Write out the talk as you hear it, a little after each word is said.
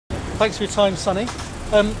Thanks for your time, Sunny.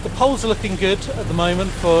 The polls are looking good at the moment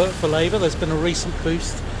for Labour. There's been a recent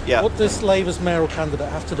boost. Yeah. What does Labour's mayoral candidate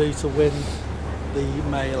have to do to win the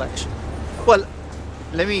May election? Well,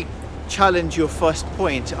 let me challenge your first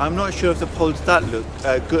point. I'm not sure if the polls that look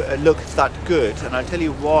that good, and I'll tell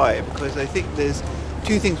you why. Because I think there's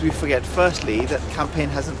two things we forget. Firstly, that campaign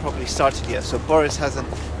hasn't properly started yet. So Boris hasn't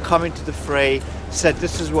come into the fray, said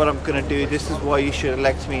this is what I'm going to do, this is why you should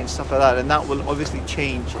elect me and stuff like that. And that will obviously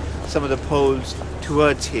change some of the polls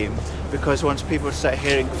towards him, because once people start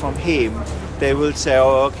hearing from him, they will say,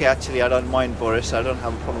 oh, okay, actually I don't mind Boris, I don't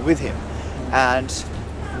have a problem with him. And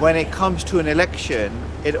when it comes to an election,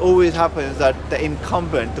 it always happens that the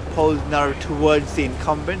incumbent, the polls narrow towards the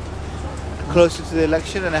incumbent closer to the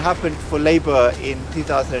election, and it happened for Labour in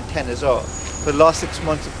 2010 as well. For the last 6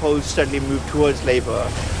 months, the polls steadily moved towards Labour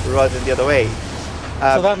rather than the other way.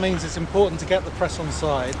 So that means it's important to get the press on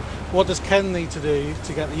side. What does Ken need to do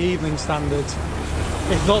to get the Evening Standard,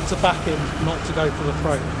 if not to back him, not to go for the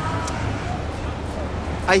throne?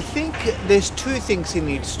 I think there's two things he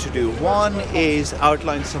needs to do. One is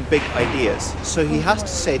outline some big ideas. So he has to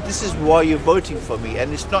say, this is why you're voting for me.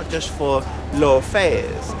 And it's not just for lower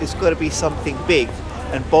fares. It's got to be something big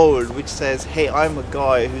and bold, which says, hey, I'm a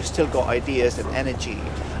guy who's still got ideas and energy,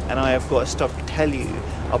 and I have got stuff to tell you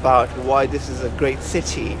about why this is a great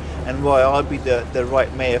city and why I'll be the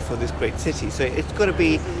right mayor for this great city. So it's got to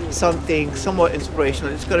be something somewhat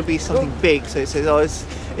inspirational. It's got to be something big. So it says, oh,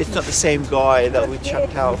 it's not the same guy that we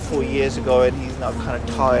chucked out 4 years ago and he's now kind of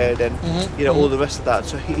tired and you know all the rest of that.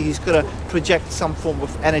 So he's got to project some form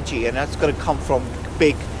of energy, and that's got to come from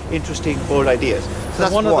big, interesting, bold ideas. So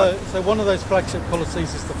that's one of those flagship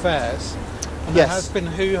policies is the fares, and there has been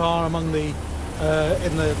hoo-ha among the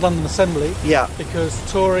in the London Assembly,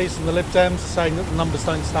 because Tories and the Lib Dems are saying that the numbers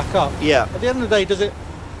don't stack up. At the end of the day, does it,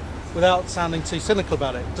 without sounding too cynical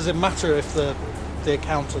about it, does it matter if the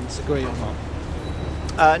accountants agree or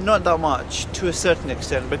not? Not that much, to a certain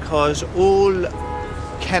extent, because all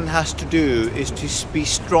Ken has to do is to be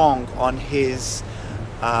strong on his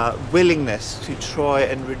willingness to try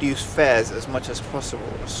and reduce fares as much as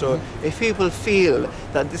possible. So if people feel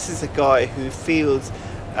that this is a guy who feels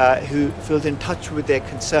in touch with their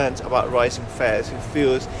concerns about rising fares, who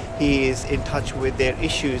feels he is in touch with their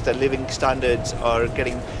issues that living standards are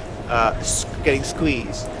getting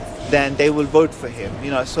squeezed, then they will vote for him.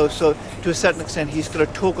 You know, so to a certain extent, he's got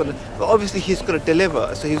to talk on it, but obviously he's got to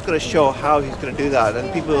deliver. So he's got to show how he's going to do that,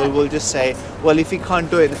 and people will just say, well, if he can't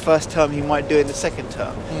do it in the first term, he might do it in the second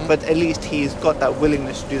term. But at least he's got that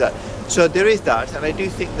willingness to do that. So there is that, and I do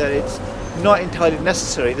think that it's not entirely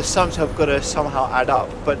necessary. The sums have got to somehow add up,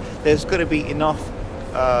 but there's got to be enough.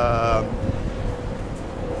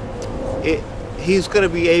 He's going to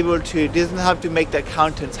be able to, doesn't have to make the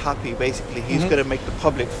accountants happy, basically. He's going to make the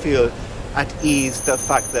public feel at ease, the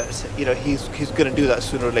fact that, you know, he's going to do that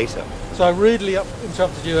sooner or later. So I rudely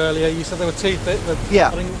interrupted you earlier. You said there were two things. I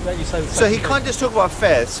think that you said so he can't just talk about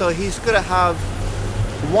fares. So he's going to have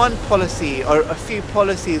one policy or a few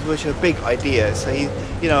policies which are big ideas. So he,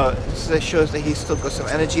 you know, so it shows that he's still got some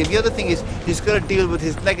energy. And the other thing is he's got to deal with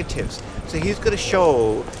his negatives. So he's got to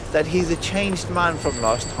show that he's a changed man from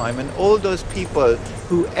last time, and all those people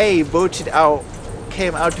who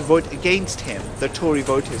came out to vote against him, the Tory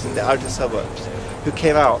voters in the outer suburbs, who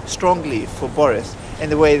came out strongly for Boris in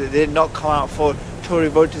the way that they did not come out for Tory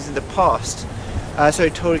voters in the past,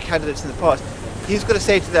 Tory candidates in the past. He's got to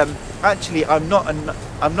say to them, actually, I'm not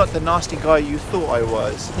the nasty guy you thought I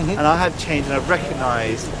was, and I have changed, and I've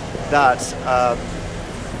recognised that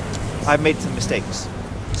I've made some mistakes.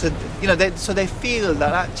 So you know, they feel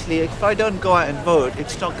that actually, if I don't go out and vote,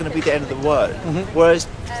 it's not going to be the end of the world. Whereas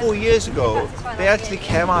 4 year ago, they actually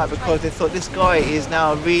came out because they thought, this guy is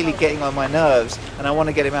now really getting on my nerves, and I want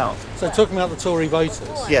to get him out. So talking about the Tory voters,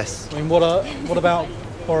 yes. I mean, what about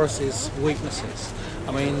Boris's weaknesses?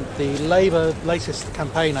 I mean, the Labour latest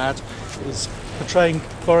campaign ad is portraying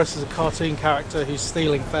Boris as a cartoon character who's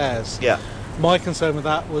stealing fares. My concern with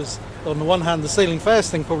that was, on the one hand, the stealing fares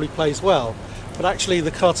thing probably plays well, but actually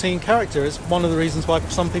the cartoon character is one of the reasons why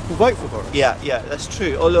some people vote for Boris. Yeah, that's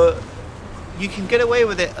true. Although you can get away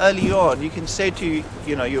with it early on. You can say to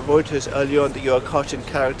your voters early on that you're a cartoon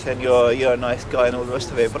character and you're a nice guy and all the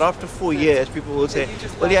rest of it. But after 4 years, people will say,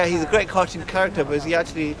 well, yeah, he's a great cartoon character, but has he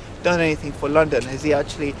actually done anything for London? Has he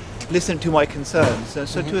actually listened to my concerns? And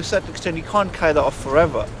so to a certain extent, you can't carry that off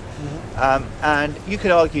forever. And you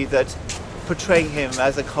could argue that portraying him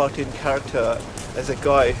as a cartoon character, as a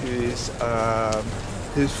guy who's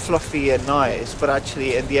fluffy and nice, but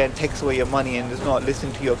actually in the end takes away your money and does not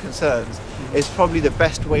listen to your concerns, is probably the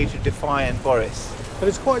best way to define Boris. But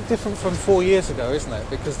it's quite different from 4 years ago, isn't it?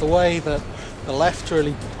 Because the way that the left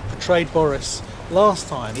really portrayed Boris last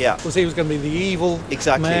time was he was going to be the evil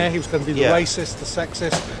mayor, he was going to be the racist, the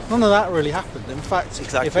sexist. None of that really happened. In fact,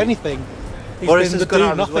 if anything, Boris has gone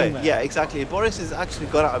out of his way. There. Yeah, exactly. Boris has actually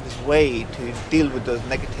gone out of his way to deal with those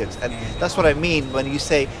negatives, and that's what I mean when you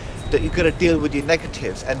say that you've got to deal with your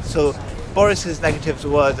negatives. And so Boris's negatives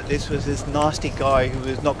were that this was this nasty guy who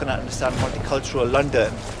was not going to understand multicultural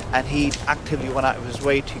London, and he actively went out of his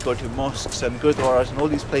way to go to mosques and gurdwaras and all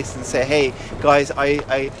these places and say, hey guys,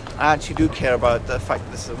 I actually do care about the fact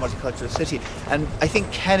that this is a multicultural city. And I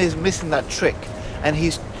think Ken is missing that trick, and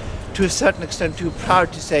he's to a certain extent too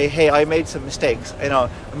proud to say, hey, I made some mistakes, you know,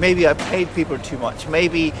 maybe I paid people too much,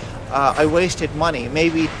 maybe I wasted money,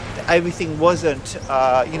 maybe everything wasn't,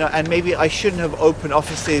 you know, and maybe I shouldn't have opened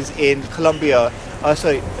offices in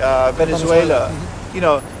Venezuela, you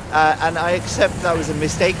know, and I accept that was a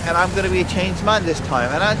mistake, and I'm going to be a changed man this time.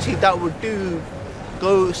 And actually that would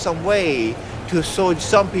go some way to assuage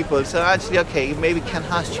some people. So actually, okay, maybe Ken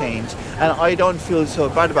has changed, and I don't feel so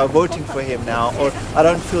bad about voting for him now, or I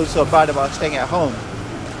don't feel so bad about staying at home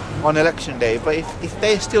on election day. But if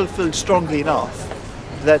they still feel strongly enough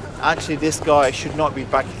that actually this guy should not be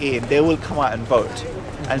back in, they will come out and vote.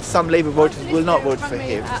 And some Labour voters will not vote for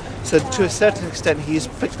him. So to a certain extent, he's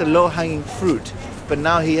picked the low-hanging fruit, but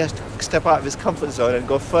now he has to step out of his comfort zone and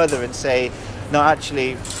go further and say, no,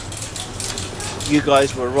 actually, you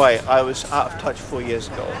guys were right. I was out of touch 4 years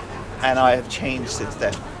ago, and I have changed since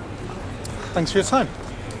then. Thanks for your time.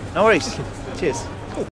 No worries. Cheers.